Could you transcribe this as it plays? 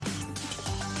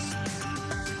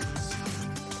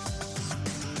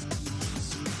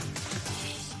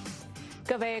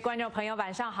各位观众朋友，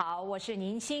晚上好，我是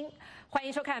宁鑫，欢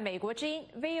迎收看美国之音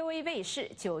VOA 卫视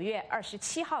9月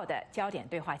27号的焦点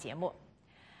对话节目。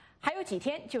还有几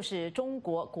天就是中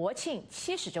国国庆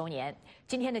70周年，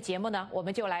今天的节目呢，我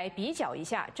们就来比较一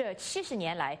下这70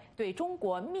年来对中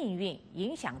国命运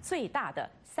影响最大的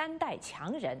3代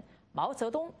强人毛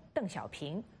泽东、邓小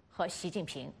平和习近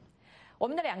平。我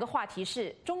们的2个话题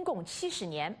是中共70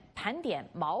年盘点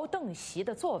毛邓习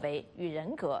的作为与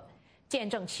人格，见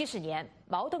证70年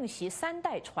毛邓习3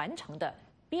代传承的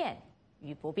变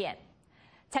与不变。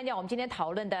参加我们今天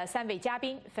讨论的3位嘉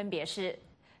宾分别是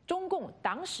中共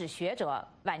党史学者《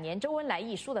晚年周恩来》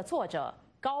一书的作者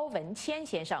高文谦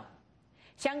先生，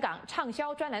香港畅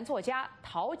销专栏作家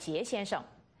陶杰先生，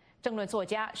政论作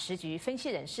家、时局分析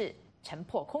人士陈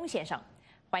破空先生。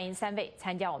欢迎3位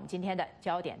参加我们今天的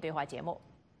焦点对话节目。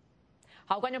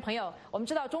好，观众朋友，我们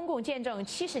知道中共建政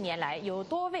70年来有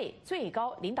多位最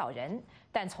高领导人，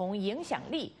但从影响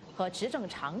力和执政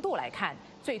长度来看，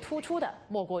最突出的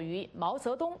莫过于毛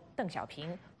泽东、邓小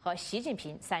平和习近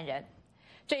平3人。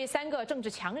这3个政治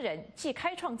强人既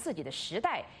开创自己的时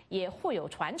代，也互有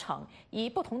传承，以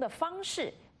不同的方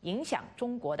式影响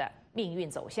中国的命运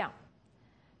走向。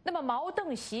那么毛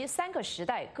邓习3个时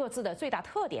代各自的最大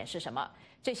特点是什么？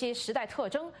这些时代特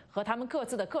征和他们各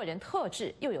自的个人特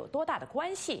质又有多大的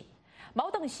关系？毛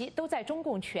邓习都在中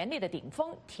共权力的顶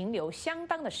峰停留相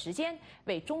当的时间，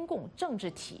为中共政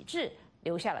治体制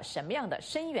留下了什么样的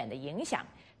深远的影响？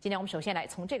今天我们首先来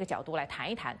从这个角度来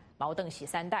谈一谈毛邓习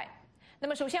3代。那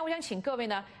么首先我想请各位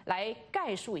呢来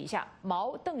概述一下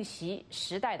毛邓习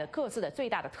时代的各自的最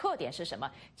大的特点是什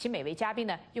么，请每位嘉宾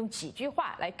呢用几句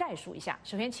话来概述一下。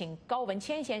首先请高文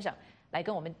谦先生来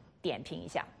跟我们点评一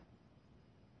下。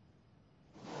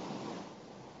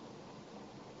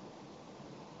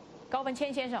高文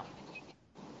谦先生。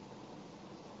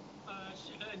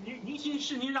您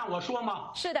是您让我说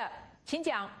吗？是的，请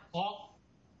讲。好。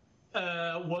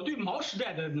我对毛时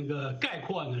代的那个概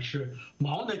括呢是，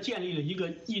毛呢建立了一个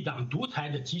一党独裁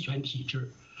的集权体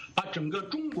制，把整个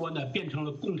中国呢变成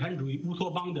了共产主义乌托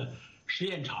邦的实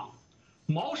验场。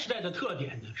毛时代的特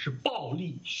点呢是暴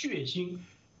力、血腥、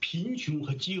贫穷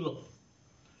和饥饿。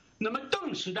那么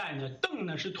邓时代呢，邓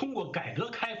呢是通过改革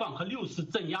开放和6次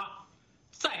镇压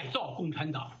再造共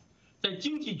产党，在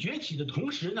经济崛起的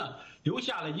同时呢，留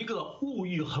下了一个物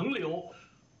欲横流、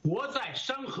国在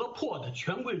山河破的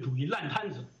权贵主义烂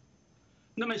摊子。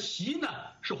那么习呢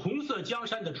是红色江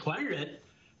山的传人，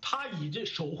他以这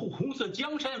守护红色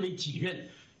江山为己任，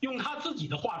用他自己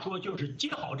的话说就是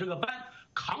接好这个班，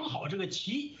扛好这个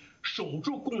旗，守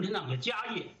住共产党的家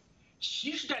业。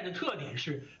习时代的特点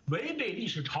是违背历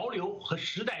史潮流和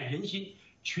时代人心，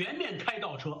全面开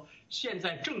倒车，现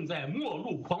在正在末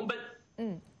路狂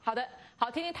奔。好的，好，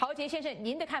听听陶杰先生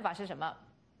您的看法是什么？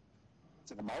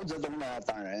这个毛泽东呢，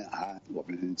当然啊，我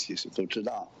们其实都知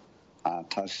道，啊，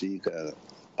他是一个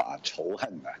把仇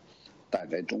恨呢带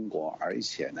来中国，而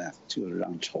且呢，就是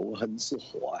让仇恨之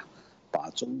火啊，把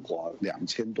中国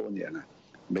2000多年呢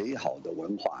美好的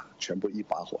文化全部一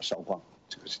把火烧光，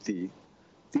这个是第一。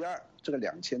第二，这个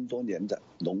2000多年的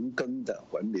农耕的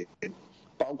文明，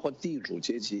包括地主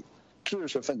阶级、知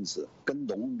识分子跟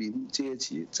农民阶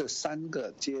级这3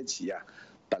个阶级啊。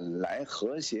本来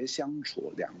和谐相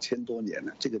处2000多年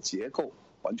了，这个结构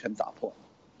完全打破。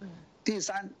第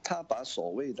三，他把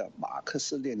所谓的马克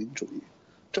思列宁主义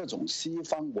这种西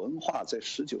方文化在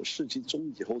19世纪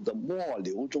中以后的末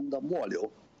流中的末流，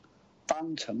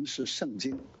当成是圣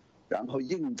经，然后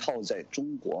硬套在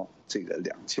中国这个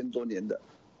2000多年的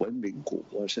文明古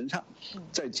国身上。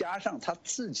再加上他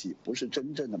自己不是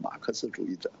真正的马克思主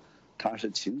义者，他是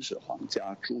秦始皇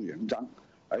加朱元璋，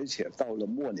而且到了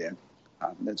末年。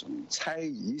那种猜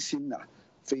疑心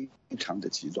非常的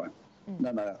极端，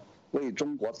那么为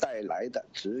中国带来的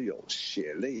只有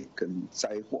血泪跟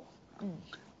灾祸。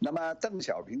那么邓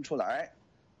小平出来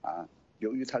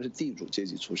由于他是地主阶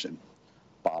级出身，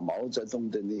把毛泽东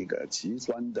的那个极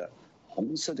端的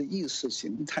红色的意识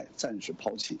形态暂时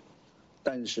抛弃，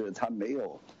但是他没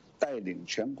有带领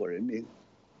全国人民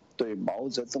对毛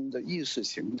泽东的意识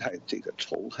形态这个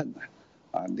仇恨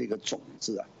那个种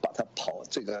子把它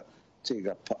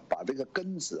把这个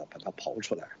根子把它刨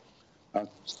出来。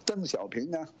邓小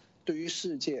平呢，对于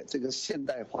世界这个现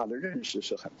代化的认识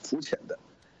是很肤浅的，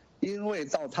因为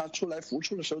到他出来浮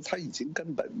出的时候，他已经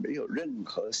根本没有任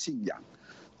何信仰。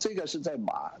这个是在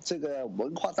这个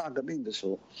文化大革命的时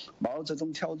候，毛泽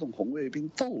东挑动红卫兵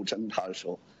斗争他的时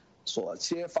候所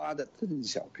揭发的邓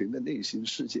小平的内心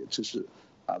世界，这是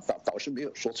倒是没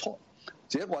有说错。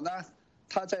结果呢，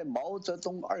他在毛泽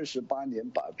东28年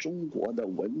把中国的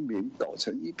文明搞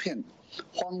成一片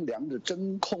荒凉的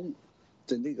真空，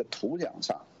的那个土壤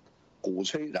上，鼓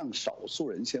吹让少数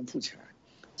人先富起来，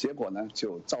结果呢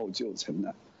就造就成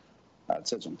了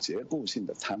这种结构性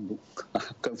的贪污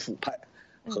跟腐败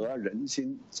和人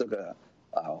心这个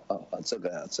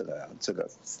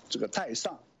在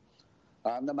上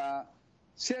那么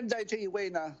现在这一位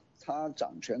呢，他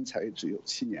掌权才只有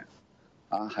7年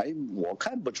我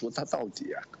看不出他到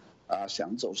底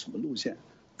想走什么路线，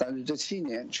但是这7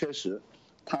年确实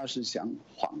他是想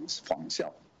仿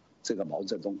效这个毛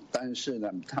泽东，但是呢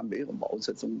他没有毛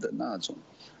泽东的那种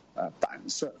胆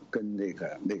色跟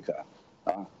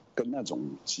跟那种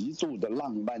极度的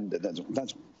浪漫的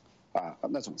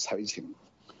那种才情，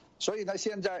所以呢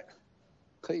现在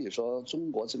可以说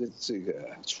中国这个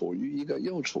处于一个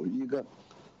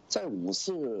在5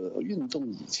四运动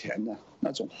以前呢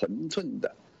那种混沌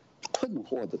的困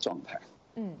惑的状态。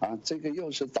这个又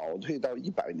是倒退到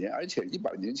100年，而且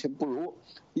100年前不如，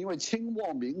因为清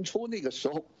末民初那个时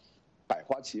候百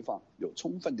花齐放，有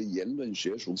充分的言论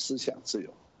学术思想自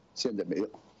由，现在没有。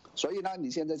所以呢，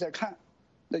你现在再看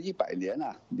那100年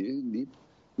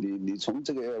你从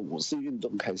这个5四运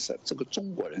动开始，这个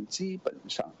中国人基本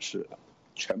上是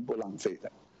全部浪费的。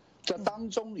这当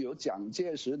中有蒋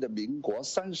介石的民国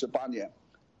38年，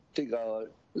这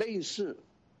个类似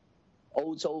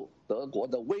欧洲德国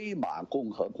的威玛共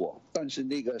和国，但是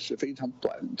那个是非常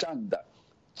短暂的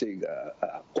这个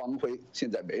光辉，现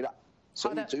在没了。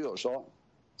所以只有说，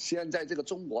现在这个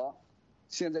中国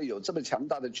现在有这么强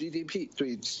大的 GDP，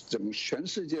 对整个全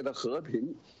世界的和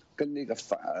平跟那个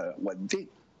稳定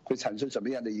会产生什么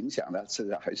样的影响呢？这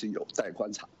个还是有待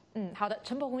观察。好的，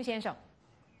陈伯公先生。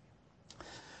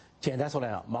简单说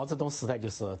来毛泽东时代就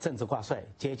是政治挂帅、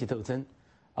阶级斗争，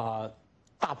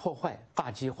大破坏、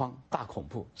大饥荒、大恐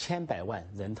怖，千百万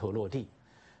人头落地。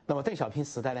那么邓小平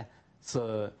时代呢，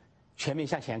是全面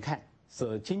向前看，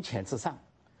是金钱至上，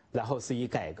然后是以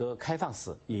改革开放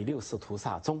史，以六四屠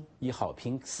杀忠，以好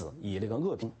评史，以那个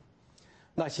恶评。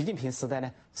那习近平时代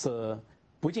呢，是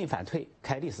不进反退，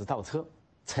开历史倒车，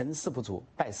成事不足，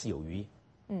败事有余。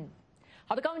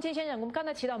好的，高文坚先生，我们刚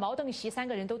才提到毛邓习3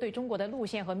个人都对中国的路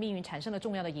线和命运产生了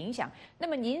重要的影响。那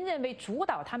么您认为主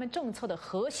导他们政策的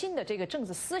核心的这个政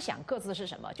治思想各自是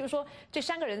什么？就是说这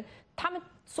3个人他们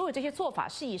所有这些做法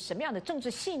是以什么样的政治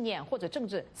信念或者政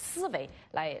治思维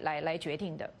来决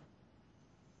定的？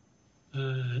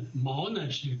毛呢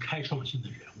是一个开创性的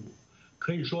人物，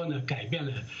可以说呢改变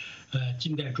了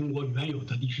近代中国原有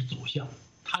的历史走向。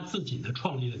他自己呢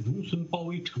创立了农村包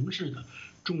围城市的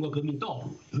中国革命道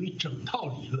路，有一整套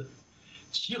理论，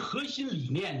其核心理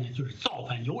念呢就是造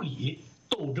反有理、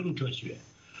斗争哲学。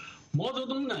毛泽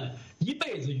东呢一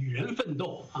辈子与人奋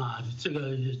斗这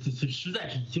实在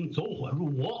是已经走火入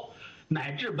魔，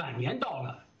乃至晚年到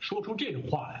了说出这种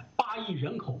话来：8亿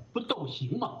人口不斗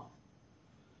行吗？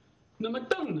那么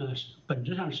邓呢本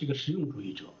质上是一个实用主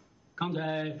义者，刚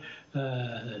才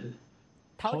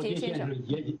陶杰先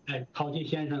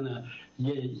生呢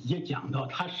也讲到，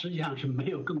他实际上是没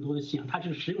有更多的信仰，他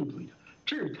是实用主义者，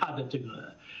这是他的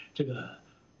这个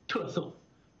特色。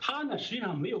他呢实际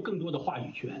上没有更多的话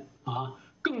语权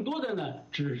更多的呢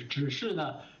只是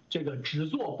呢这个只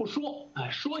做不说，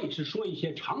说也是说一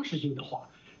些常识性的话，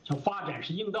像发展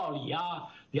是硬道理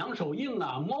两手硬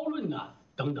猫论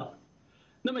等等。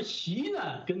那么习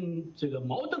呢跟这个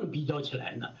毛邓比较起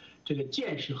来呢，这个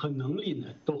见识和能力呢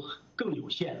都更有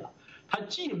限了。他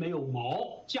既没有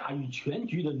毛驾驭全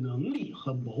局的能力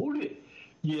和谋略，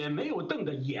也没有邓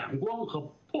的眼光和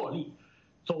魄力，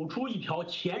走出一条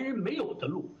前人没有的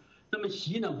路。那么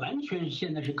习呢完全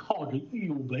现在是靠着御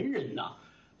用文人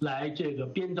来这个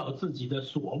编造自己的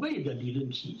所谓的理论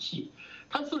体系。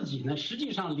他自己呢实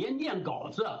际上连念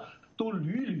稿子都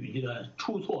屡屡这个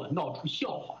出错，闹出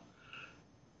笑话。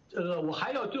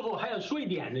我最后还要说一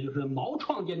点呢，就是毛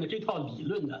创建的这套理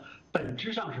论呢，本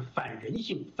质上是反人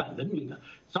性、反文明的，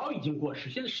早已经过时。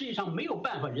现在世界上没有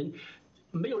办法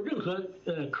没有任何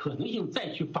可能性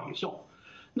再去仿效。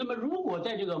那么，如果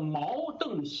在这个毛、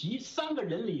邓、习3个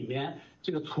人里面，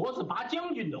这个矬子拔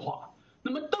将军的话，那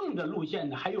么邓的路线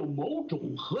呢还有某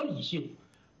种合理性，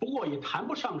不过也谈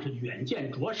不上是远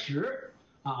见卓识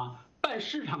办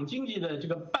市场经济的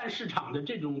办市场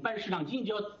经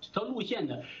济这条路线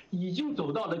呢，已经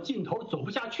走到了尽头，走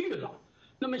不下去了。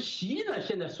那么习呢，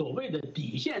现在所谓的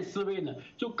底线思维呢，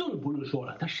就更不用说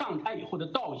了。他上台以后的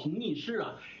倒行逆施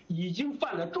已经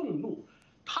犯了众怒。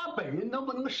他本人能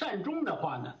不能善终的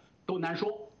话呢，都难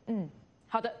说。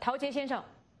好的，陶杰先生。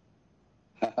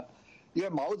因为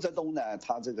毛泽东呢，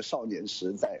他这个少年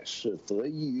时代是得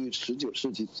益于19世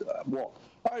纪末、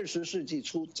20世纪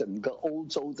初整个欧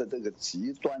洲的这个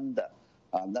极端的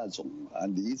那种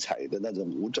尼采的那种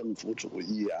无政府主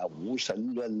义无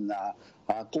神论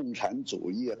共产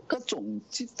主义各种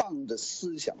激荡的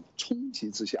思想冲击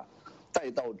之下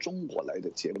带到中国来的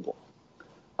结果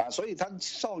所以他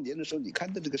少年的时候，你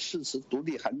看的这个诗词“独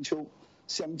立寒秋，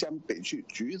湘江北去，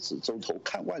橘子洲头，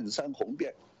看万山红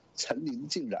遍，层林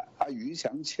尽染鱼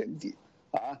翔浅底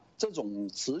这种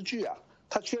词句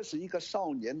他却是一个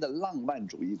少年的浪漫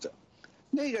主义者。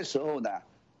那个时候呢，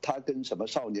他跟什么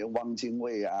少年汪精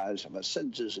卫什么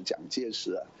甚至是蒋介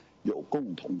石有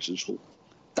共同之处。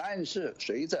但是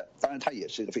随着，当然他也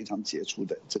是一个非常杰出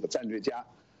的这个战略家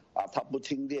他不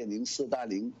听列宁斯大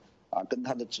林跟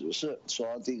他的指示，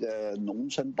说这个农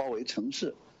村包围城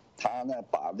市，他呢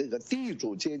把这个地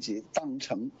主阶级当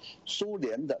成苏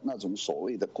联的那种所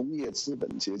谓的工业资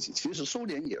本阶级，其实苏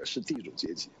联也是地主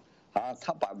阶级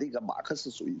他把这个马克思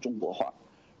主义中国化，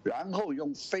然后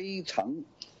用非常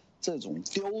这种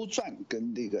刁钻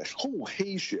跟这个厚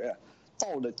黑学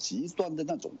到了极端的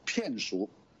那种骗术，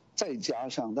再加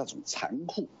上那种残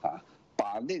酷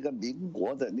把那个民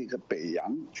国的那个北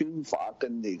洋军阀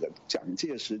跟那个蒋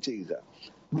介石这个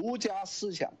儒家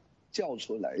思想教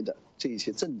出来的这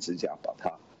些政治家，把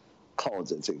他靠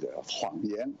着这个谎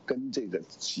言跟这个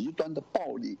极端的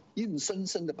暴力，硬生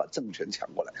生的把政权抢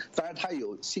过来。当然他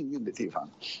有幸运的地方，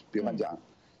比方讲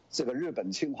这个日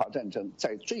本侵华战争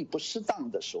在最不适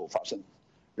当的时候发生，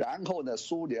然后呢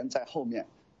苏联在后面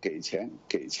给钱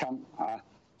给枪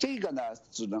这个呢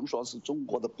只能说是中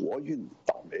国的国运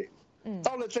倒霉。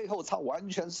到了最后他完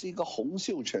全是一个洪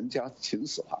秀全加秦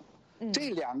始皇，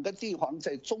这两个帝皇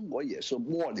在中国也是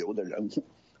末流的人物，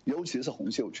尤其是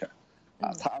洪秀全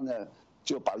他呢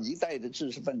就把一代的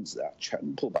知识分子全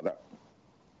部把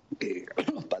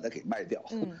他给卖掉，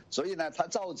所以呢他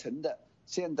造成的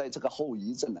现在这个后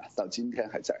遗症到今天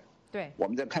还在。对，我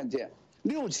们在看见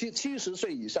60、70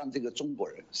岁以上这个中国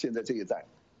人，现在这一代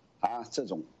这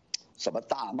种什么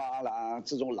大妈啦，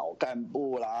这种老干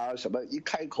部啦，什么一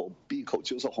开口闭口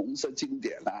就是红色经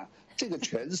典这个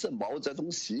全是毛泽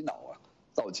东洗脑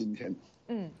到今天。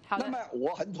好的。那么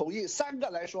我很同意，3个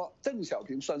来说，邓小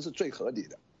平算是最合理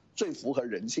的，最符合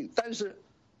人性，但是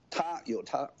他有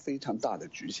他非常大的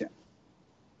局限。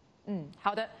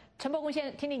好的，陈伯公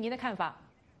先听听您的看法。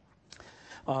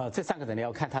这3个人呢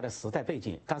要看他的时代背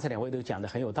景，刚才2位都讲的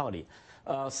很有道理。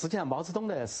实际上毛泽东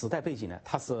的时代背景呢，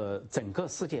他是整个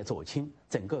世界左倾，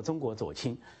整个中国左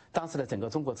倾，当时的整个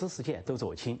中国知识界都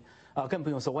左倾更不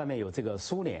用说外面有这个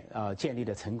苏联建立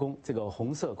的成功，这个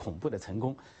红色恐怖的成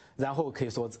功，然后可以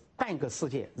说半个世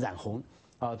界染红。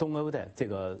东欧的这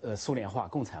个苏联化、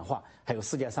共产化，还有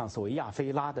世界上所谓亚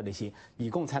非拉的那些以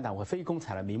共产党为非共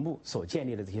产的名目所建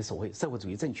立的这些所谓社会主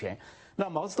义政权，那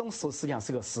毛泽东实际上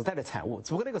是个时代的产物。只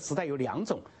不过那个时代有2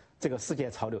种这个世界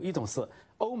潮流，一种是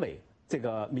欧美这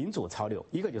个民主潮流，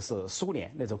一个就是苏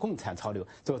联那种共产潮流。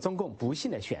这个中共不幸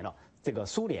的选了这个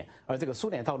苏联，而这个苏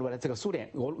联道路呢，这个苏联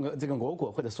俄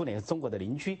国或者苏联是中国的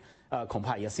邻居恐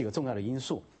怕也是一个重要的因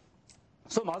素。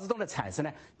说毛泽东的产生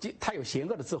呢，他有邪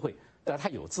恶的智慧，他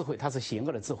有智慧，他是邪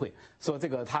恶的智慧。说这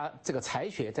个他这个才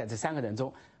学在这3个人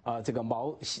中，这个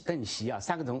毛、邓、习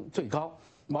3个人最高。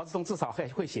毛泽东至少还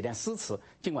会写点诗词，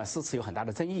尽管诗词有很大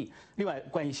的争议。另外，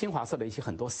关于新华社的一些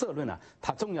很多社论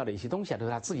他重要的一些东西都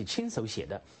是他自己亲手写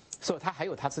的，所以他还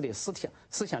有他自己的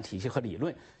思想体系和理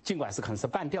论，尽管是可能是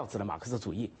半吊子的马克思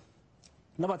主义。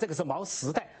那么这个是毛时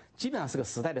代，基本上是个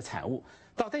时代的产物。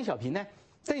到邓小平呢？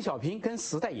邓小平跟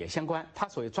时代也相关，他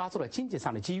所谓抓住了经济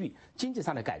上的机遇，经济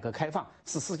上的改革开放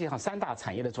是世界上3大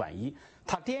产业的转移，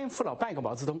他颠覆了半个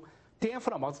毛泽东，颠覆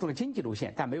了毛泽东的经济路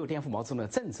线，但没有颠覆毛泽东的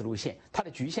政治路线。他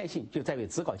的局限性就在于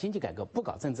只搞经济改革，不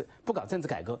搞政治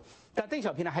改革。但邓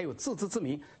小平呢还有自知之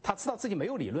明，他知道自己没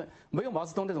有理论，没有毛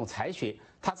泽东那种才学，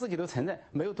他自己都承认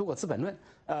没有读过《资本论》，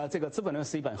这个《资本论》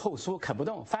是一本厚书，啃不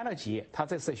动，翻了几页，他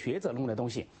这是学者弄的东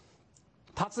西。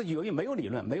他自己由于没有理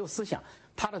论，没有思想，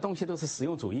他的东西都是实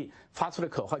用主义，发出的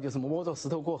口号就是摸着石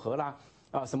头过河啦，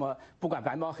什么不管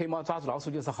白猫黑猫，抓住老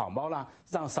鼠就是好猫啦，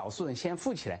让少数人先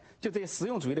富起来，就这些实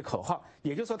用主义的口号。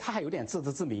也就是说，他还有点自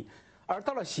知之明。而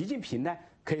到了习近平呢，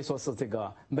可以说是这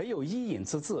个没有伊尹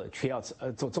之志，却要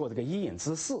做这个伊尹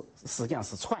之事，实际上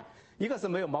是串。一个是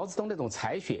没有毛泽东那种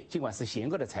才学，尽管是邪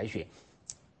恶的才学；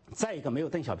再一个没有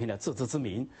邓小平的自知之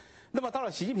明。那么到了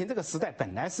习近平这个时代，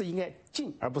本来是应该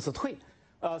进而不是退。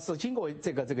是经过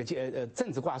这个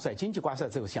政治挂帅、经济挂帅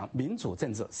这个像民主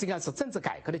政治，实际上是政治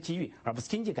改革的机遇，而不是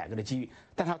经济改革的机遇。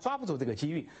但他抓不住这个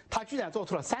机遇，他居然做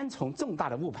出了3重重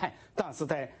大的误判。当然是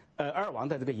在二王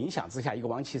的这个影响之下，一个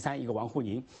王岐山，一个王沪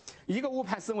宁。一个误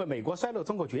判是认为美国衰落，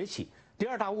中国崛起；第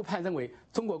2大误判认为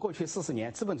中国过去40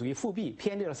年资本主义复辟，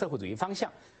偏离了社会主义方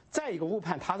向。再一个误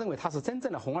判，他认为他是真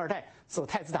正的红二代，是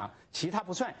太子党，其他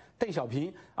不算。邓小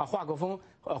平啊、华国锋、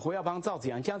胡耀邦、赵紫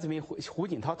阳、江泽民、胡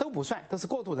锦涛都不算，都是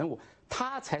过渡人物，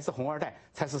他才是红二代，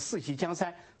才是世袭江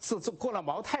山，是过了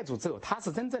毛太祖之后，他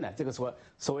是真正的这个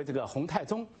所谓这个洪太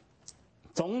宗。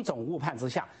种种误判之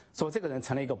下，说这个人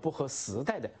成了一个不合时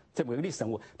代的这么一个历史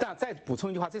人物。但再补充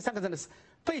一句话，这三个人的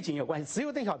背景有关系，只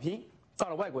有邓小平到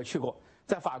了外国去过。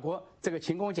在法国这个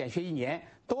勤工俭学1年，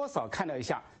多少看了一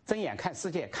下，睁眼看世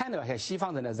界，看了一下西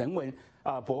方人的人文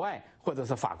博爱，或者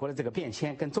是法国的这个变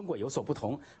迁跟中国有所不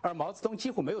同。而毛泽东几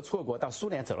乎没有出过国，到苏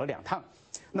联走了2趟。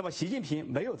那么习近平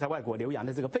没有在外国留洋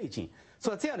的这个背景，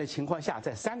所以这样的情况下，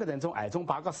在3个人中矮中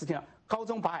拔高，实际上高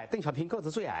中拔矮，邓小平个子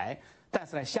最矮，但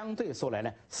是呢，相对说来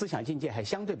呢，思想境界还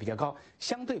相对比较高，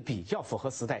相对比较符合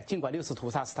时代。尽管6次屠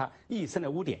杀是他一生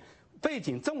的污点，背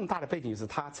景重大的背景是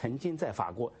他曾经在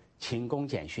法国勤工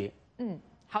俭学。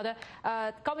好的，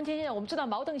高文先生，我们知道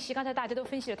毛邓习刚才大家都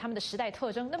分析了他们的时代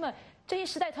特征，那么这些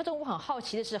时代特征，我很好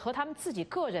奇的是和他们自己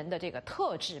个人的这个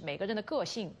特质，每个人的个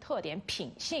性特点、品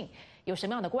性有什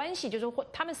么样的关系？就是说，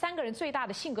他们3个人最大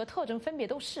的性格特征分别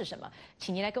都是什么？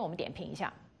请您来跟我们点评一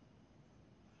下。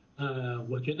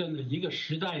我觉得呢，一个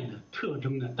时代的特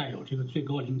征呢，带有这个最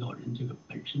高领导人这个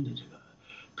本身的这个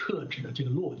特质的这个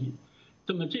烙印。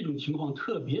那么这种情况，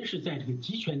特别是在这个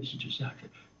集权体制下，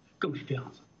更是这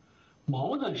样子。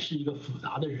毛呢是一个复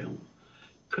杂的人物，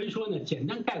可以说呢，简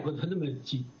单概括他那么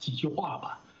几句话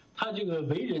吧。他这个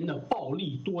为人呢，暴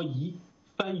戾多疑，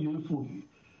翻云覆雨，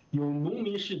有农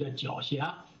民式的狡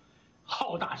黠，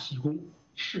好大喜功，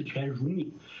视权如命。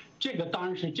这个当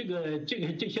然是这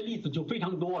些例子就非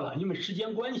常多了。因为时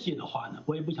间关系的话呢，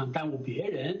我也不想耽误别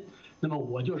人，那么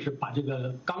我就是把这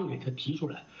个纲给他提出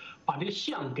来，把这个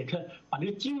相给他，把这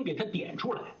个经给他点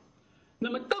出来。那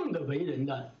么邓的为人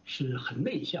呢是很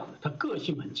内向的，他个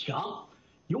性很强，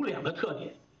有2个特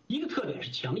点，一个特点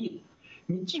是强硬，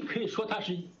你既可以说他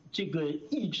是这个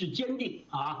意志坚定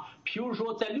啊，比如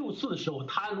说在6四的时候，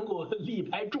他能够力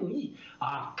排众议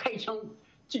啊，开枪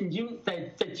进京，在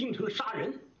京城杀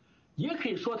人，也可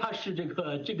以说他是这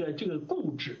个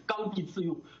固执、刚愎自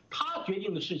用，他决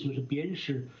定的事情是别人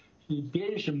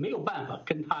是没有办法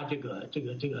跟他这个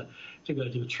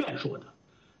劝说的。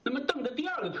那么邓的第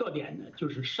2个特点呢，就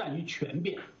是善于权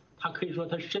变，他可以说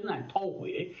他深谙韬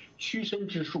晦，屈伸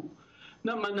之术。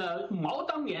那么呢，毛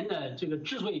当年呢，这个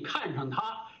之所以看上他，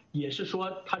也是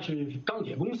说他是钢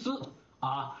铁公司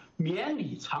啊，绵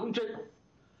里藏针。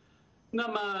那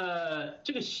么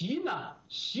这个习呢，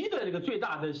习的这个最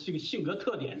大的这个性格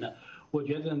特点呢，我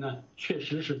觉得呢，确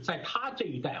实是在他这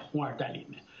一代红二代里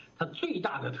面，他最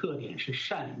大的特点是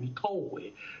善于韬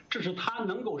晦，这是他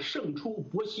能够胜出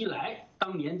薄熙来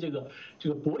当年这个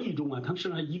博弈中啊，他是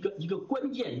一个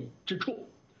关键之处。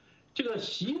这个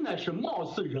习呢是貌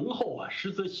似仁厚啊，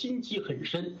实则心机很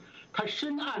深。他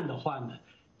深谙的话呢，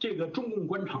这个中共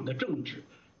官场的政治，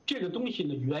这个东西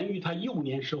呢源于他幼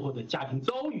年时候的家庭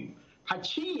遭遇，他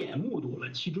亲眼目睹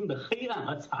了其中的黑暗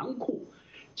和残酷，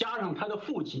加上他的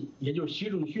父亲也就是习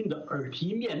仲勋的耳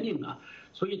提面命啊，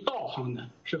所以道行呢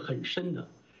是很深的。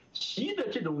习的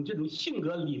这种性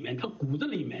格里面，他骨子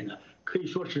里面呢可以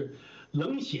说是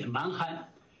冷血蛮憨，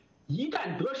一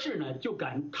旦得势呢就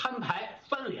敢摊牌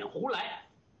翻脸胡来，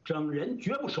整人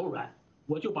绝不手软。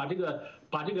我就把这个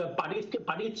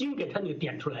经给他那个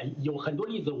点出来，有很多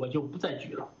例子我就不再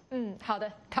举了。好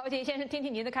的，陶杰先生，听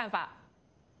听您的看法。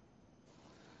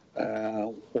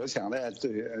我想呢，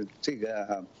对于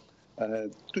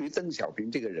邓小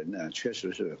平这个人呢，确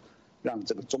实是让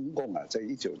这个中共啊，在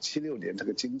1976年这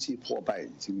个经济破败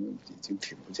已经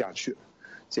挺不下去了，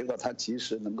结果他及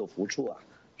时能够浮出啊，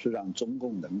是让中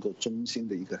共能够中兴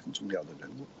的一个很重要的人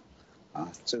物，啊，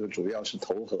这个主要是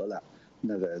投合了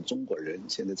那个中国人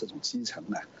现在这种基层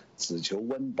啊，只求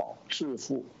温饱致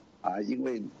富啊，因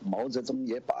为毛泽东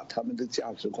也把他们的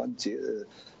价值观、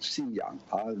信仰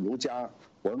啊、儒家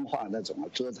文化那种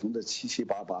折腾得七七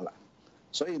八八了，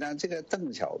所以呢，这个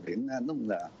邓小平呢弄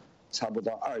了差不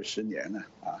多20年了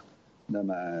啊，那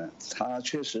么他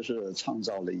确实是创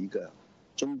造了一个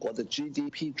中国的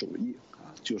GDP 主义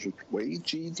啊，就是唯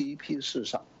GDP 至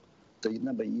上的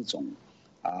那么一种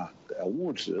啊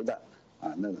物质的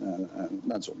啊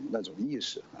那种意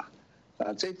识啊，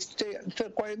这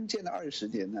关键的20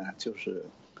年呢，就是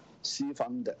西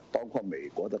方的，包括美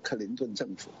国的克林顿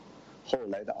政府，后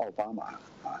来的奥巴马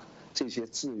啊，这些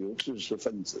自由知识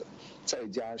分子，再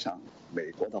加上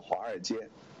美国的华尔街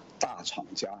大厂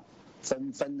家，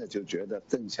纷纷的就觉得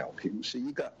邓小平是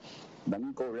一个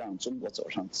能够让中国走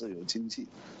上自由经济、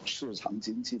市场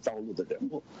经济道路的人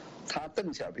物。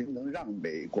邓小平能让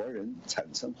美国人产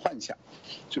生幻想，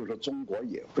就是说中国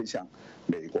也会像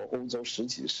美国、欧洲10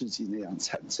几世纪那样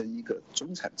产生一个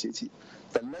中产阶级。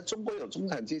等到中国有中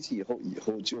产阶级以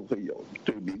后就会有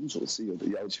对民主自由的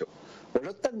要求。我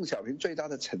说邓小平最大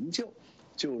的成就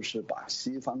就是把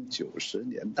西方90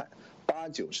年代、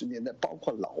80、90年代，包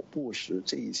括老布什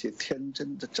这一些天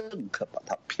真的政客把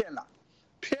他骗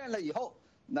了以后，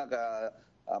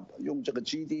用这个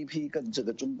GDP 跟这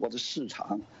个中国的市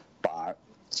场，把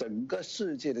整个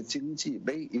世界的经济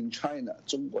Made in China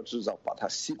中国制造把它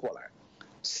吸过来，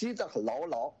吸得很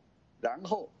牢，然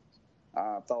后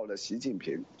到了习近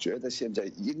平觉得现在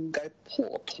应该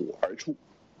破土而出，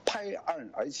拍案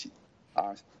而起，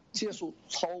结束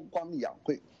韬光养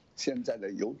晦，现在呢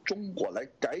由中国来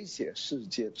改写世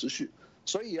界秩序。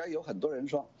所以有很多人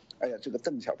说，哎呀，这个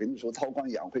邓小平说韬光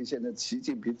养晦，现在习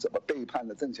近平怎么背叛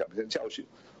了邓小平的教训？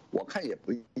我看也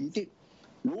不一定。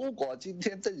如果今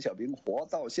天邓小平活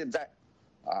到现在，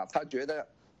他觉得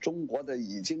中国的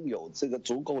已经有这个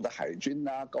足够的海军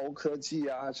高科技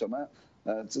什么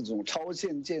这种超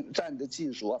限战的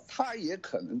技术他也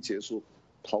可能结束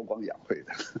韬光养晦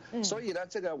的。所以呢，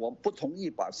这个我不同意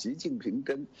把习近平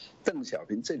跟邓小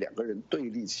平这2个人对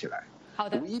立起来。好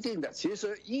的，不一定的。其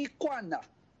实一贯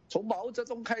从毛泽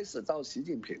东开始到习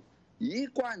近平，一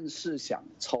贯是想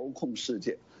操控世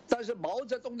界。但是毛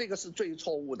泽东那个是最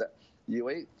错误的，以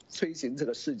为推行这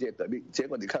个世界革命，结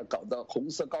果你看搞到红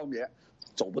色高棉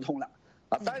走不通了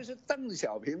但是邓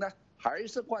小平呢，还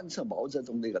是贯彻毛泽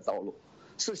东那个道路，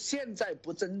是现在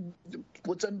不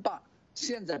争霸，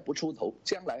现在不出头，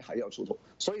将来还要出头。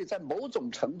所以在某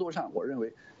种程度上，我认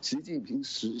为习近平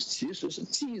其实是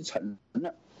继承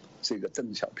了这个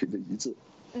邓小平的遗志。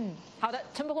好的，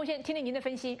陈伯公先听听您的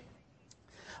分析。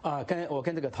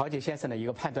跟这个陶杰先生的一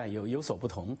个判断有所不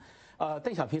同。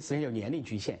邓小平实际上有年龄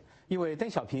局限，因为邓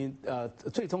小平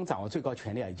最终掌握最高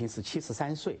权力已经是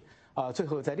73岁，最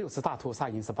后在60大屠杀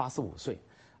已经是85岁。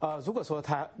如果说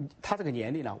他这个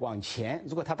年龄呢往前，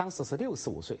如果他当时是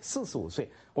65岁、45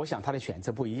岁，我想他的选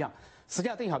择不一样。实际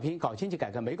上，邓小平搞经济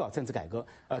改革没搞政治改革，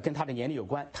跟他的年龄有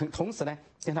关，同时呢，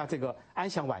跟他这个安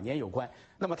享晚年有关。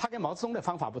那么他跟毛泽东的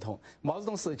方法不同，毛泽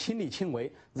东是亲力亲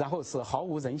为，然后是毫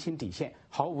无人性底线、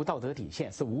毫无道德底线，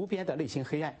是无边的内心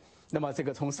黑暗。那么这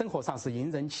个从生活上是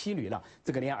淫人妻女了，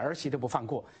这个连儿媳都不放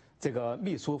过，这个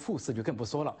秘书副使就更不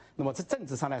说了。那么在政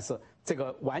治上呢是这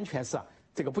个完全是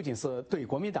这个不仅是对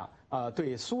国民党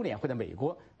对苏联或者美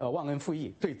国忘恩负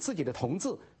义，对自己的同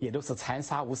志也都是残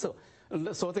杀无赦。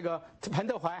说这个彭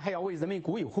德怀还要为人民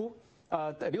鼓与呼，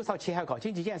刘少奇还要搞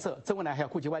经济建设，周恩来还要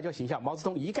顾及外交形象，毛泽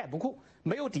东一概不顾，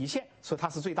没有底线，说他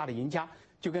是最大的赢家，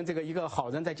就跟这个一个好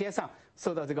人在街上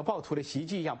受到这个暴徒的袭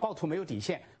击一样，暴徒没有底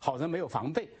线，好人没有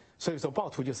防备，所以说暴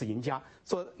徒就是赢家。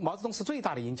说毛泽东是最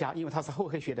大的赢家，因为他是厚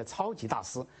黑学的超级大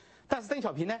师。但是邓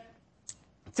小平呢？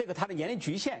这个他的年龄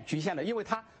局限了，因为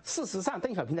他事实上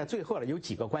邓小平在最后有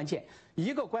几个关键，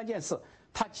一个关键是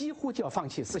他几乎就要放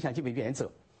弃思想基本原则，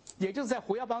也就是在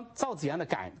胡耀邦、赵紫阳的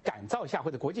感召下，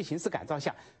或者国际形势感召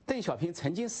下，邓小平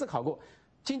曾经思考过，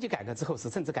经济改革之后是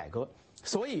政治改革，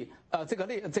所以这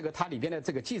个它里边的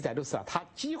这个记载都是他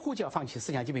几乎就要放弃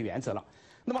思想基本原则了。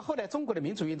那么后来中国的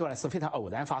民主运动呢是非常偶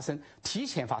然发生，提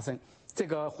前发生。这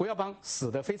个胡耀邦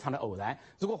死得非常的偶然。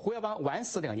如果胡耀邦晚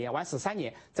死2年、晚死3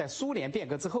年，在苏联变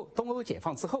革之后、东欧解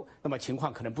放之后，那么情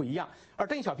况可能不一样。而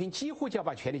邓小平几乎就要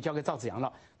把权力交给赵紫阳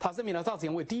了，他任命了赵紫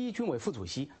阳为第一军委副主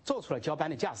席，做出了交班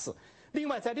的架势。另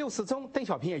外，在60中，邓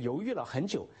小平也犹豫了很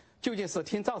久，究竟是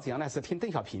听赵紫阳呢，是听邓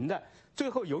小平的？最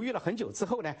后犹豫了很久之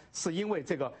后呢，是因为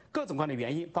这个各种各样的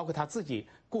原因，包括他自己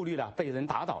顾虑了被人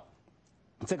打倒。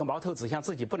这个矛头指向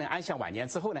自己不能安享晚年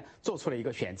之后呢，做出了一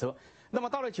个选择。那么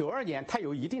到了92年，他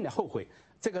有一定的后悔。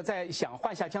这个在想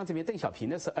换下江泽民、邓小平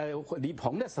的时候，李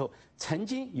鹏的时候，曾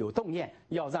经有动念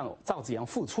要让赵紫阳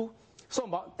复出。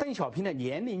说邓小平的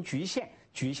年龄局限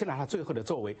了他最后的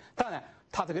作为。当然，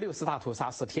他这个60大屠杀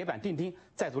是铁板钉钉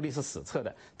载入历史史册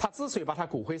的。他之所以把他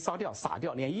骨灰烧掉、撒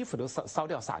掉，连衣服都烧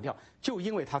掉、撒掉，就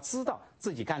因为他知道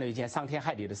自己干了一件伤天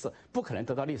害理的事，不可能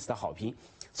得到历史的好评。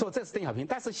说这是邓小平，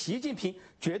但是习近平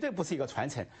绝对不是一个传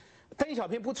承。邓小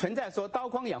平不存在说韬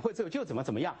光养晦之后就怎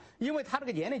么样，因为他这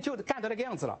个年龄就干到那个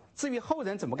样子了。至于后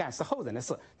人怎么干是后人的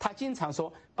事，他经常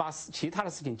说把其他的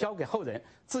事情交给后人，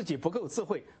自己不够智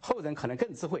慧，后人可能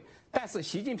更智慧。但是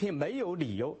习近平没有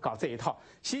理由搞这一套。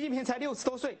习近平才60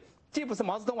多岁，既不是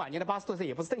毛泽东晚年的80多岁，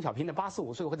也不是邓小平的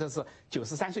85岁或者是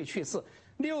93岁去世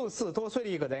，60多岁的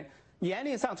一个人，年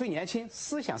龄上最年轻，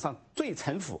思想上最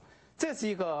陈腐，这是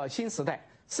一个新时代。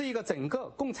是一个整个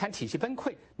共产体系崩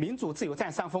溃、民主自由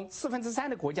占上风，3/4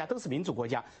的国家都是民主国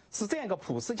家，是这样一个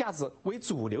普世价值为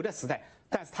主流的时代。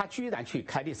但是他居然去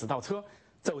开历史倒车，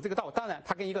走这个道。当然，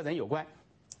他跟一个人有关，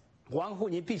王沪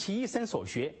宁毕其一生所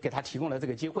学，给他提供了这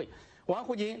个机会。王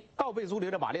沪宁倒背如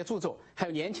流的马列著作，还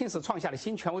有年轻时创下的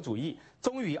新权威主义，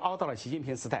终于熬到了习近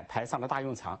平时代，派上了大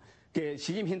用场，给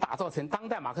习近平打造成当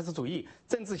代马克思主义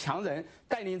政治强人，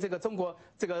带领这个中国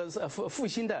这个复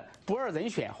兴的不二人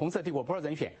选，红色帝国不二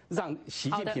人选，让习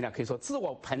近平呢可以说自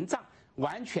我膨胀，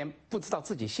完全不知道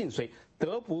自己姓谁，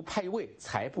德不配位，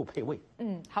才不配位。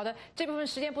好的，这部分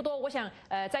时间不多，我想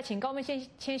再请高文谦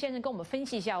先生跟我们分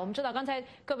析一下。我们知道刚才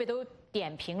各位都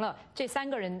点评了这3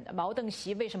个人毛邓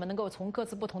习为什么能够从各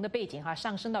自不同的背景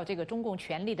上升到这个中共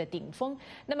权力的顶峰。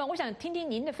那么我想听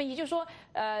听您的分析，就是说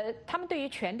他们对于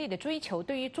权力的追求，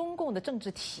对于中共的政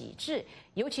治体制，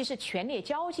尤其是权力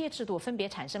交接制度，分别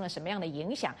产生了什么样的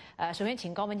影响？首先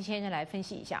请高文谦先生来分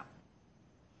析一下。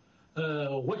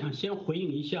我想先回应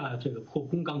一下这个破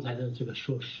空刚才的这个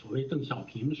所谓邓小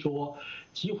平说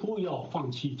几乎要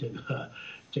放弃这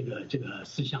个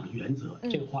思想原则，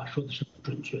这个话说的是不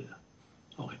准确的。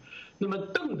OK， 那么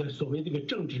邓的所谓这个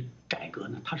政治改革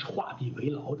呢，他是画地为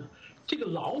牢的。这个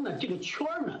牢呢，这个圈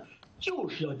呢，就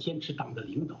是要坚持党的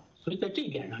领导。所以在这一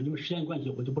点上，因为时间关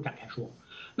系，我就不展开说。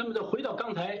那么再回到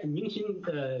刚才明鑫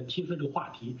提出的这个话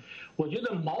题，我觉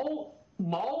得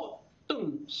毛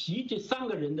邓习这3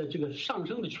个人的这个上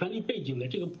升的权力背景呢，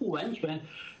这个不完全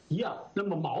一样。那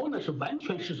么毛呢是完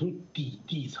全是从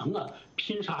底层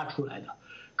拼杀出来的，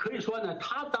可以说呢，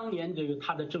他当年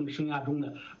他的政治生涯中呢，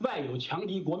外有强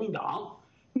敌国民党，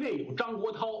内有张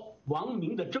国焘、王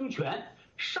明的争权，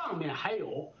上面还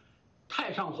有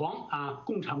太上皇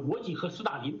共产国际和斯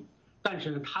大林。但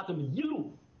是呢，他这么一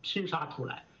路拼杀出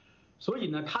来。所以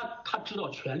呢，他知道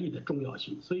权力的重要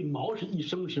性，所以毛是一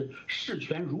生是视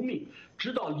权如命，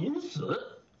直到临死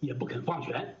也不肯放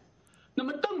权。那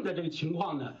么邓的这个情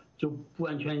况呢，就不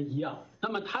完全一样。那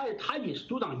么他也是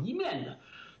独当一面的，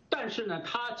但是呢，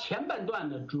他前半段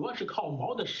呢，主要是靠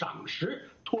毛的赏识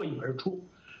脱颖而出。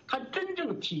他真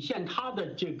正体现他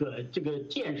的这个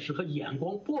见识和眼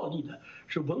光魄力的，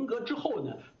是文革之后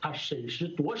呢，他审时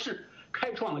度势，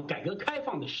开创了改革开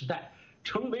放的时代，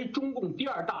成为中共第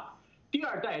二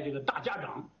代这个大家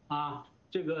长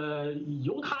这个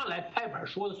由他来拍板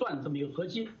说了算这么一个核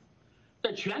心。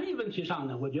在权力问题上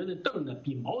呢，我觉得邓呢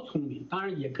比毛聪明，当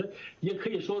然也可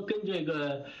以说跟这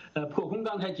个破空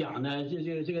刚才讲呢，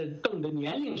这个邓的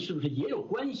年龄是不是也有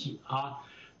关系啊？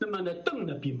那么呢，邓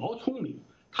呢比毛聪明，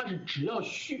他是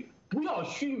不要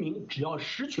虚名，只要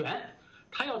实权，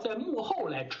他要在幕后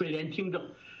来垂帘听政。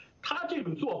他这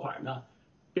种做法呢，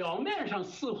表面上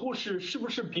似乎是不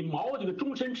是比毛这个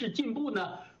终身制进步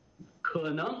呢？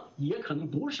可能也可能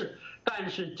不是，但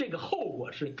是这个后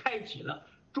果是开启了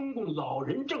中共老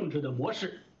人政治的模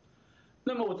式。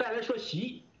那么我再来说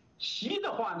习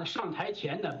的话呢，上台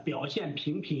前呢表现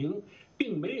平平，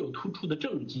并没有突出的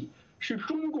政绩，是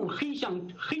中共黑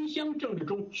箱政治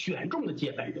中选中的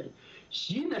接班人。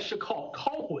习呢是靠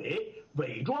韬晦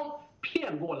伪装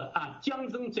骗过了江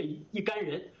曾这一干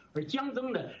人，而江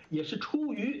曾呢也是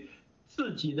出于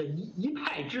自己的一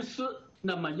派之私，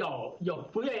那么要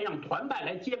不愿意让团派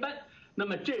来接班。那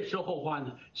么这时候的话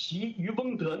呢，习渔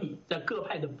翁得利，在各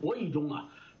派的博弈中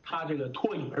他这个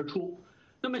脱颖而出。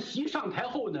那么习上台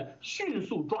后呢，迅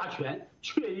速抓权，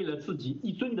确立了自己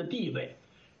一尊的地位。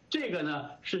这个呢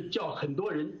是叫很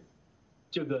多人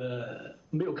这个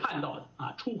没有看到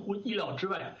的出乎意料之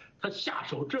外。他下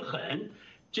手之狠，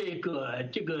这个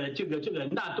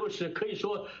那都是可以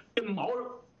说跟毛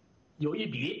有一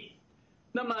比。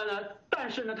那么呢，但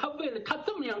是呢，他为了他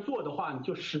这么样做的话，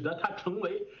就使得他成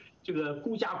为这个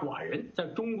孤家寡人，在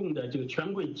中共的这个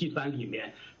权贵集团里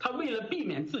面，他为了避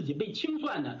免自己被清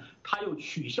算呢，他又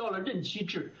取消了任期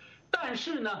制，但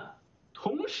是呢，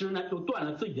同时呢又断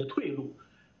了自己的退路。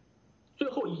最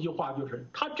后一句话就是，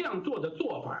他这样做的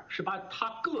做法是把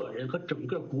他个人和整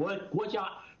个国家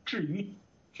置于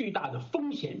巨大的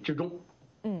风险之中。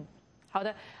好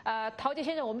的，陶杰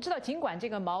先生，我们知道，尽管这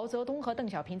个毛泽东和邓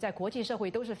小平在国际社会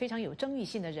都是非常有争议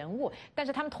性的人物，但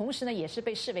是他们同时呢也是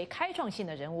被视为开创性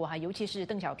的人物尤其是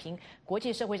邓小平，国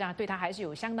际社会上对他还是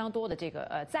有相当多的这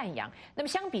个赞扬。那么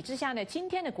相比之下呢，今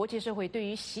天的国际社会对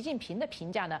于习近平的评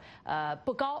价呢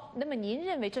不高。那么您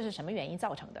认为这是什么原因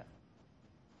造成的？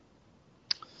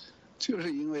就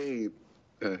是因为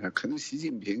可能习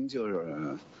近平就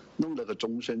是弄了个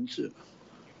终身制，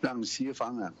让西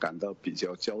方感到比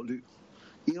较焦虑。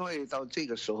因为到这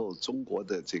个时候，中国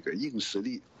的这个硬实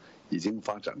力已经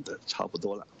发展的差不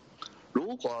多了。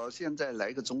如果现在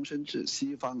来个终身制，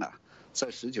西方在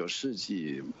19世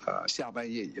纪下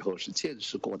半叶以后是见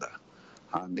识过的，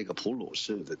那个普鲁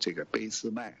士的这个俾斯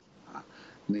麦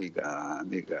那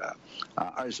个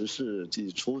20世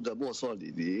纪初的墨索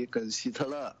里尼跟希特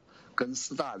勒跟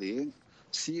斯大林，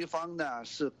西方呢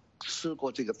是吃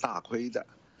过这个大亏的。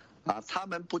他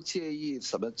们不介意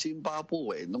什么津巴布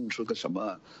韦弄出个什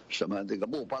么这个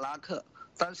穆巴拉克，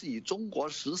但是以中国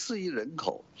14亿人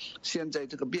口，现在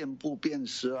这个面部辨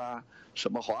识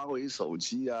什么华为手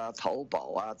机淘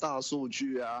宝大数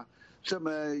据这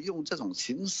么用这种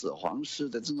秦始皇式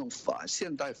的这种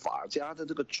现代法家的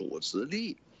这个组织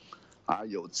力，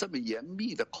有这么严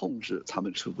密的控制，他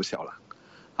们吃不消了，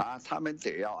他们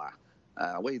得要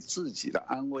为自己的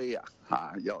安危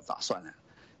要打算了。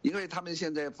因为他们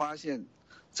现在发现，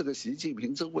这个习近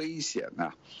平之危险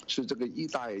是这个“一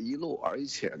带一路”，而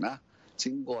且呢，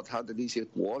经过他的那些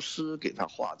国师给他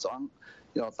化妆，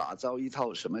要打造一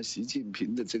套什么习近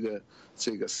平的这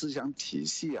个思想体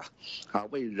系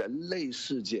为人类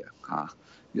世界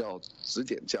要指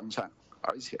点江山，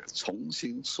而且重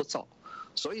新塑造。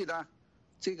所以呢，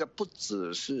这个不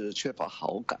只是缺乏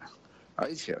好感，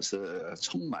而且是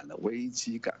充满了危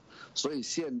机感。所以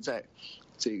现在。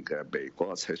这个美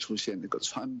国才出现那个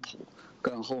川普，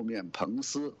跟后面彭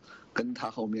斯，跟他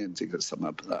后面这个什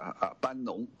么班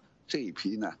农这一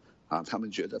批呢他们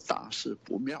觉得大事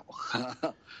不妙。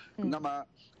那么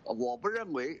我不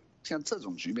认为像这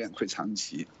种局面会长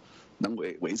期能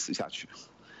维持下去，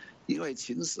因为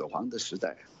秦始皇的时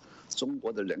代，中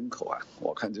国的人口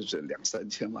我看就是2、3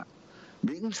千万，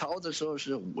明朝的时候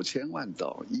是5000万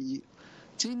到1亿，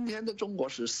今天的中国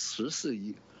是14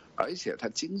亿。而且它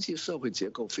经济社会结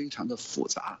构非常的复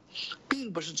杂，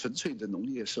并不是纯粹的农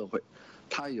业社会，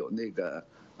它有那个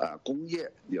工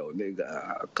业，有那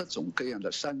个各种各样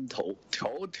的山头，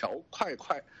条条块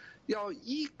块，要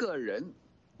一个人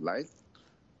来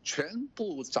全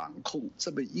部掌控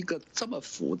这么一个这么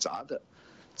复杂的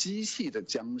机器的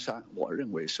江山，我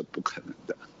认为是不可能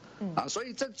的。所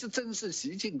以这正是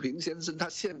习近平先生他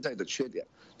现在的缺点，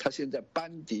他现在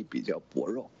班底比较薄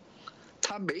弱。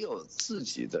他没有自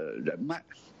己的人脉，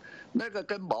那个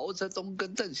跟毛泽东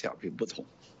跟邓小平不同。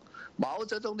毛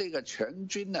泽东那个全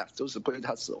军呢都是归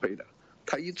他指挥的，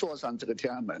他一坐上这个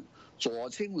天安门，左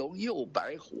青龙右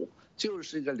白虎，就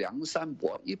是一个梁山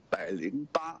伯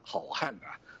108好汉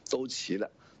都齐了。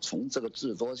从这个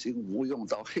智多星吴用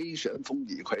到黑旋风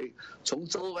李逵，从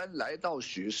周恩来到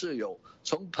许世友，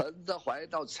从彭德怀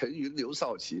到陈云刘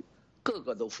少奇，个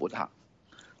个都服他。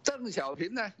邓小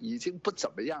平呢已经不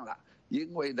怎么样了。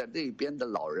因为呢，那边的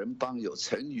老人帮有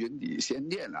陈云、李先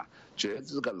念觉得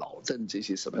这个老邓这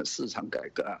些什么市场改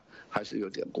革还是有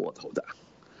点过头的。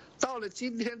到了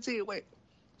今天这位，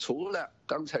除了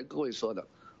刚才各位说的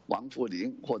王富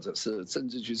林，或者是政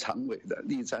治局常委的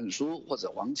栗战书，或者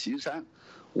王岐山，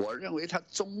我认为他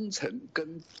中层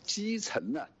跟基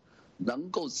层能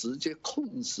够直接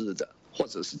控制的，或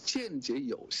者是间接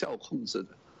有效控制的，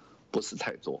不是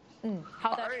太多。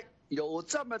好的。有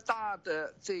这么大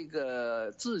的这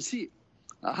个志气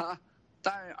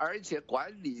但而且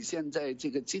管理现在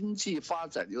这个经济发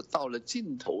展又到了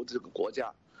尽头，这个国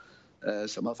家，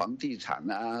什么房地产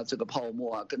这个泡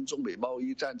沫跟中美贸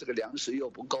易战，这个粮食又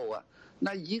不够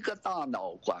那一个大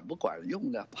脑管不管用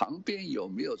呢？旁边有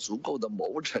没有足够的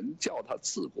谋臣叫他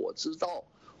治国之道，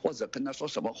或者跟他说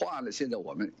什么话呢？现在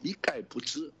我们一概不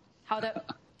知。好的。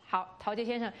好，陶杰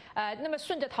先生，那么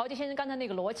顺着陶杰先生刚才那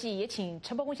个逻辑，也请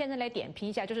陈伯公先生来点评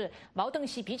一下，就是毛邓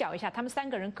习比较一下他们3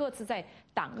个人各自在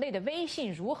党内的威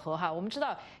信如何我们知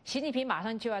道，习近平马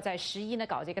上就要在11呢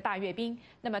搞这个大阅兵，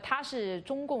那么他是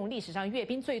中共历史上阅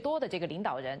兵最多的这个领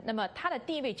导人，那么他的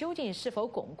地位究竟是否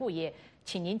巩固？也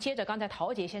请您接着刚才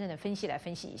陶杰先生的分析来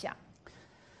分析一下。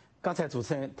刚才主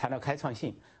持人谈到开创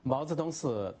性，毛泽东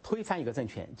是推翻一个政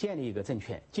权，建立一个政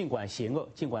权，尽管邪恶，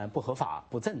尽管不合法、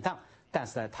不正当。但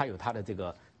是呢，他有他的这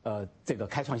个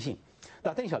开创性。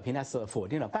那邓小平呢是否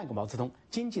定了半个毛泽东，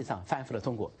经济上翻覆了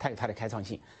中国，他有他的开创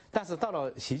性。但是到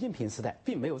了习近平时代，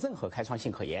并没有任何开创性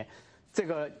可言。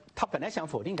他本来想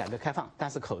否定改革开放，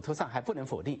但是口头上还不能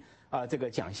否定这个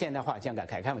讲现代化、讲改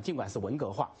革开放，尽管是文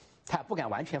革化，他不敢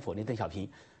完全否定邓小平。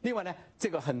另外呢，这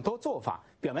个很多做法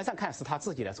表面上看是他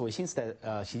自己的所谓新时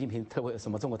代习近平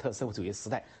什么中国特色社会主义时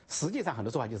代，实际上很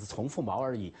多做法就是重复毛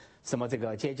而已。什么这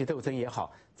个阶级斗争也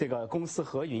好，这个公私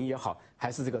合营也好，还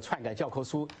是这个篡改教科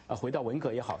书回到文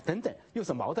革也好等等，又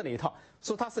是毛的那一套，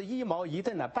说他是一毛一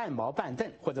邓半毛半邓，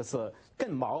或者是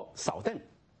更毛少邓。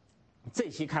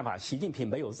这些看法，习近平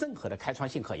没有任何的开创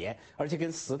性可言，而且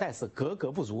跟时代是格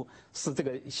格不入，是这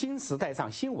个新时代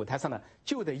上新舞台上的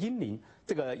旧的英灵，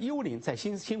这个幽灵在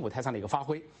新舞台上的一个发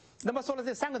挥。那么说了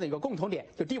这3个的一个共同点，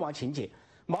就帝王情结。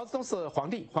毛泽东是皇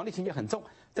帝，皇帝情节很重。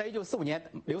在1945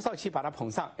年，刘少奇把他捧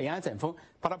上延安整风，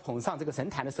把他捧上这个神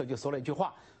坛的时候，就说了一句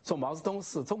话，说毛泽东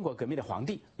是中国革命的皇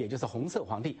帝，也就是红色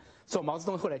皇帝。说毛泽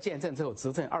东后来建政之后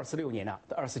执政26年了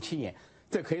，27年，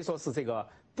这可以说是这个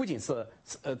不仅是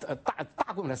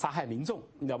大规模的杀害民众，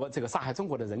要不这个杀害中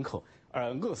国的人口，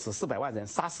饿死400万人，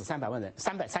杀死300万人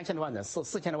，3000多万人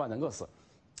，4000多万人饿死，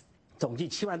总计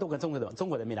7万多个中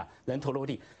国人民的人头落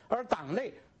地。而党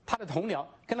内他的同僚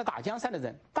跟他打江山的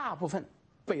人，大部分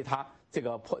被他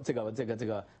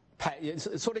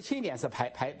说的轻一点是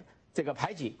排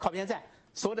挤靠边站，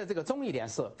说的这个重一点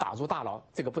是打入大牢，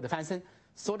这个不得翻身。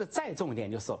说的再重一点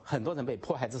就是很多人被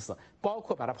迫害致死，包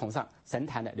括把他捧上神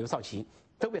坛的刘少奇，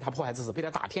都被他迫害致死，被他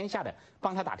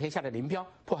帮他打天下的林彪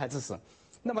迫害致死。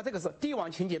那么这个是帝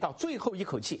王情节到最后一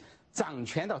口气，掌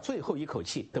权到最后一口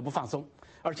气都不放松，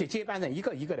而且接班人一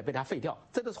个一个的被他废掉，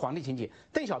这都是皇帝情节。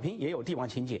邓小平也有帝王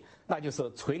情节，那就是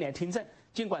垂帘听政，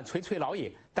尽管垂垂老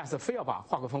也，但是非要把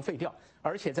华国锋废掉，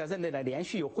而且在任内呢连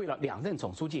续又会了2任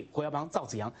总书记胡耀邦、赵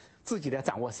紫阳，自己的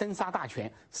掌握生杀大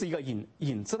权，是一个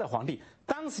影子的皇帝。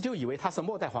当时就以为他是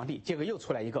末代皇帝，结果又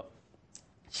出来一个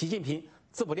习近平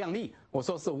自不量力，我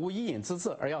说是无一隐之志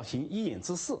而要行一隐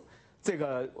之事。这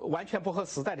个完全不合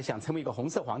时代的，想成为一个红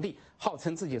色皇帝，号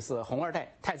称自己是红二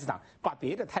代太子党，把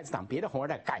别的太子党、别的红二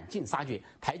代赶尽杀绝，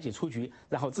排挤出局，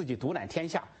然后自己独揽天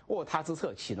下，卧他之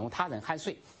侧，岂容他人酣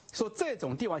睡。说这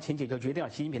种帝王情节就决定了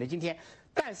习近平的今天。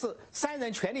但是3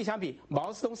人权力相比，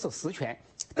毛泽东是实权，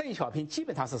邓小平基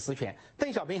本上是实权。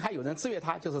邓小平还有人制约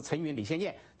他，就是陈云、李先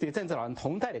念这个政治老人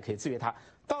同代的可以制约他。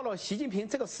到了习近平，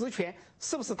这个实权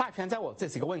是不是大权在握？这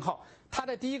是一个问号。他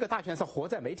的第一个大权是活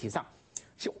在媒体上。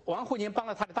王沪宁帮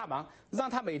了他的大忙，让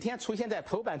他每天出现在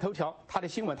头版头条，他的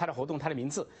新闻、他的活动、他的名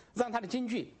字，让他的金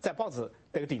句在报纸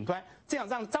的顶端，这样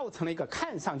造成了一个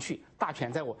看上去大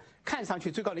权在握，看上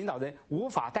去最高领导人无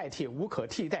法代替、无可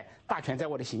替代、大权在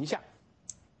握的形象。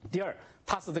第二，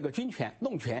他是这个军权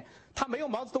弄权，他没有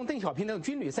毛泽东、邓小平那种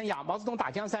军旅生涯，毛泽东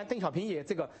打江山，邓小平也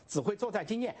这个指挥作战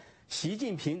经验。习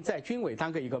近平在军委当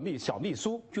个一个小秘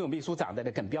书，军委秘书长的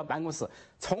耿彪办公室，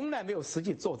从来没有实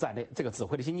际作战的这个指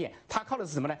挥的经验。他靠的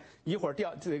是什么呢？一会儿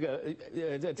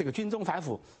这个军中反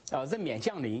腐，任免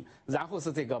将领，然后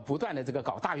是这个不断的这个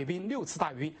搞大阅兵，6次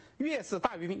大阅兵，越是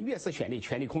大阅兵越是权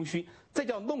力空虚，这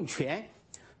叫弄权。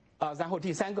然后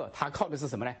第3个，他靠的是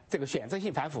什么呢？这个选择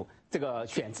性反腐，这个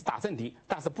打政敌，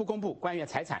但是不公布官员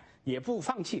财产，也不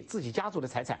放弃自己家族的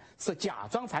财产，是假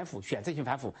装反腐、选择性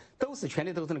反腐，都是权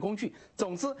力斗争的工具。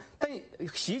总之，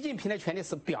习近平的权力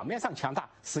是表面上强大，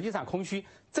实际上空虚，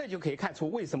这就可以看出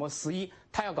为什么11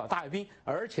他要搞大阅兵，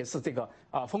而且是这个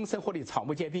风声鹤唳、草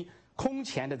木皆兵。空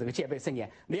前的这个戒备森严，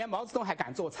连毛泽东还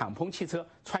敢坐敞篷汽车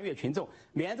穿越群众，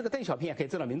连这个邓小平也可以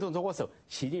坐到民众中握手，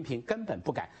习近平根本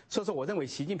不敢。所以说，我认为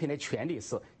习近平的权力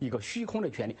是一个虚空的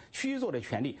权力，虚弱的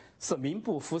权力，是名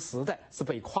不符实的，是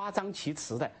被夸大其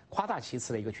词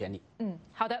的一个权力。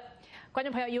好的。观众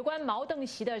朋友，有关毛邓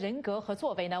习的人格和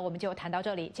作为呢，我们就谈到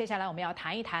这里。接下来我们要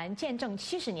谈一谈见证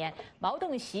70年毛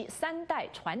邓习3代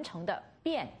传承的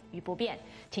变与不变。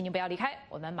请您不要离开，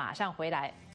我们马上回来。